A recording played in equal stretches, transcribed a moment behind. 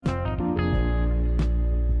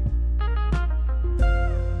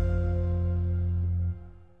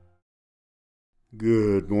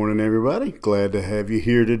Good morning, everybody. Glad to have you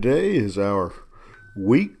here today as our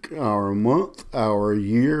week, our month, our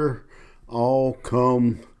year all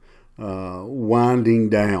come winding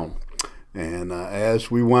down. And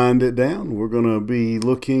as we wind it down, we're going to be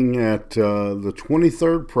looking at the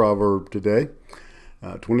 23rd proverb today,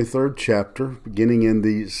 23rd chapter, beginning in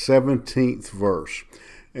the 17th verse.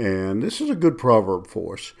 And this is a good proverb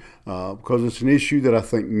for us because it's an issue that I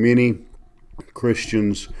think many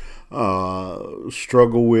Christians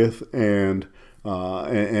struggle with and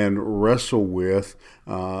wrestle with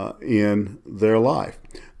in their life.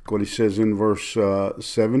 What he says in verse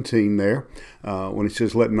 17 there, when he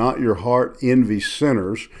says, "Let not your heart envy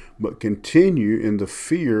sinners, but continue in the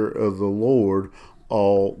fear of the Lord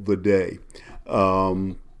all the day."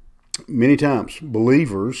 Many times,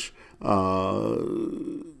 believers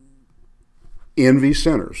envy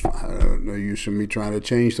sinners. No use in me trying to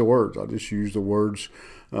change the words. I'll just use the words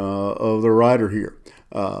of the writer here.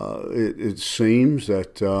 It seems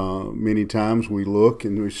that many times we look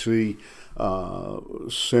and we see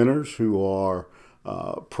sinners who are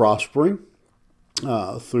prospering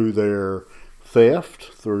through their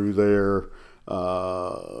theft, through their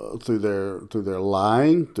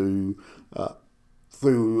lying, through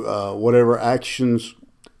whatever actions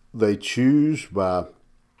they choose by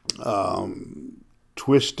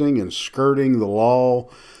twisting and skirting the law,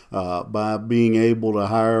 by being able to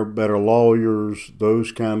hire better lawyers,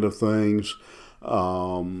 those kind of things.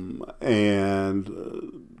 And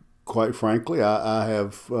quite frankly, I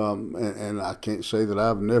have, and I can't say that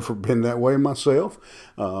I've never been that way myself,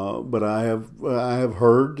 but I have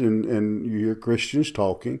heard and you hear Christians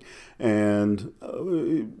talking, and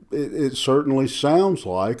it certainly sounds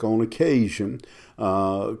like on occasion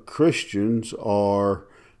Christians are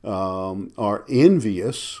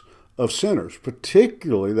envious of sinners.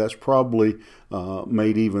 Particularly, that's probably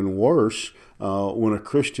made even worse when a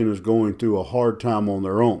Christian is going through a hard time on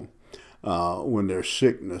their own, when there's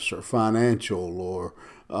sickness or financial, or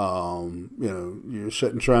you're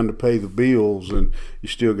sitting trying to pay the bills and you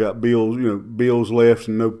still got bills left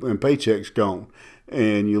and paychecks gone,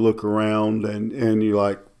 and you look around and you're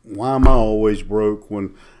like, why am I always broke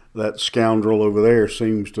when that scoundrel over there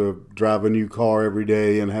seems to drive a new car every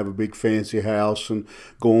day and have a big fancy house and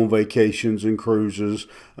go on vacations and cruises?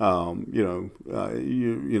 You're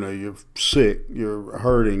sick, you're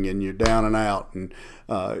hurting, and you're down and out, and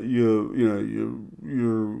you're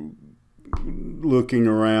looking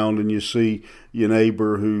around and you see your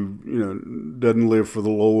neighbor who doesn't live for the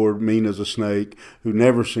Lord, mean as a snake, who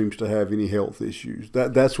never seems to have any health issues.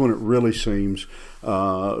 That's when it really seems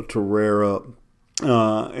to rear up.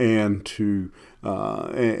 And to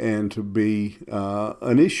be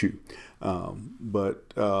an issue, but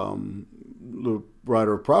the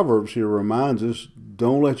writer of Proverbs here reminds us: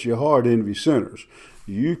 don't let your heart envy sinners.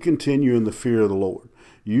 You continue in the fear of the Lord.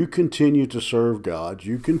 You continue to serve God.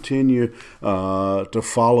 You continue to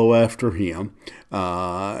follow after Him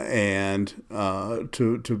and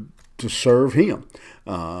to serve Him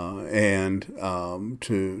and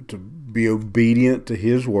to be obedient to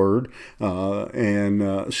His word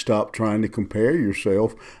and stop trying to compare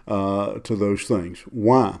yourself to those things.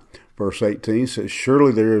 Why? Verse 18 says,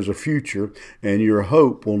 "Surely there is a future, and your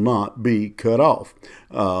hope will not be cut off."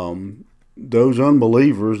 Those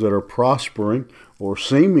unbelievers that are prospering or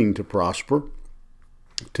seeming to prosper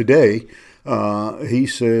today, he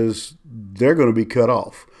says they're going to be cut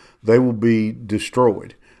off. They will be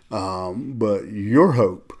destroyed. But your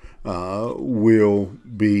hope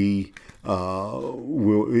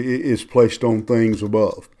is placed on things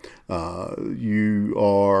above. You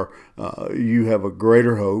have a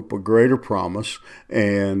greater hope, a greater promise,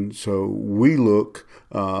 and so we look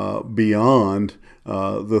beyond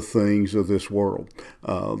the things of this world.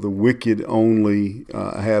 The wicked only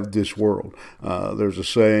have this world. There's a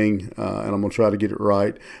saying, and I'm going to try to get it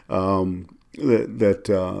right.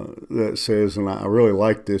 That says, and I really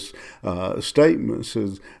like this statement,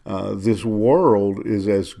 says, this world is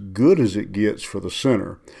as good as it gets for the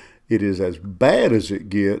sinner. It is as bad as it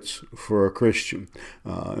gets for a Christian.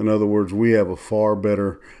 In other words, we have a far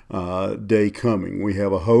better day coming. We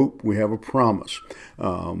have a hope. We have a promise.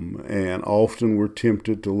 And often we're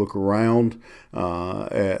tempted to look around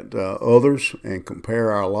at others and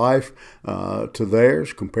compare our life to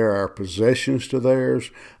theirs, compare our possessions to theirs,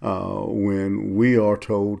 when we are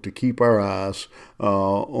told to keep our eyes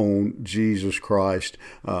on Jesus Christ,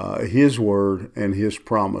 His Word, and His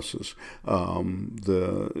promises. And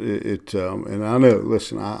I know,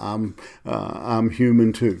 listen, I'm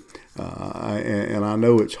human too. And I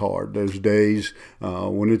know it's hard. There's days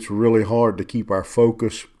when it's really hard to keep our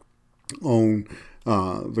focus on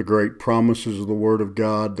the great promises of the Word of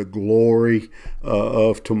God, the glory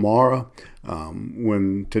of tomorrow,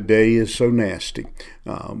 when today is so nasty.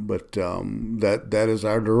 But that is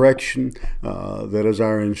our direction. That is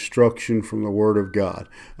our instruction from the Word of God.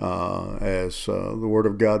 As the Word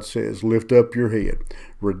of God says, lift up your head.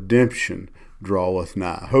 Redemption draweth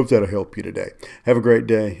nigh. I hope that'll help you today. Have a great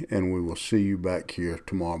day, and we will see you back here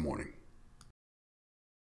tomorrow morning.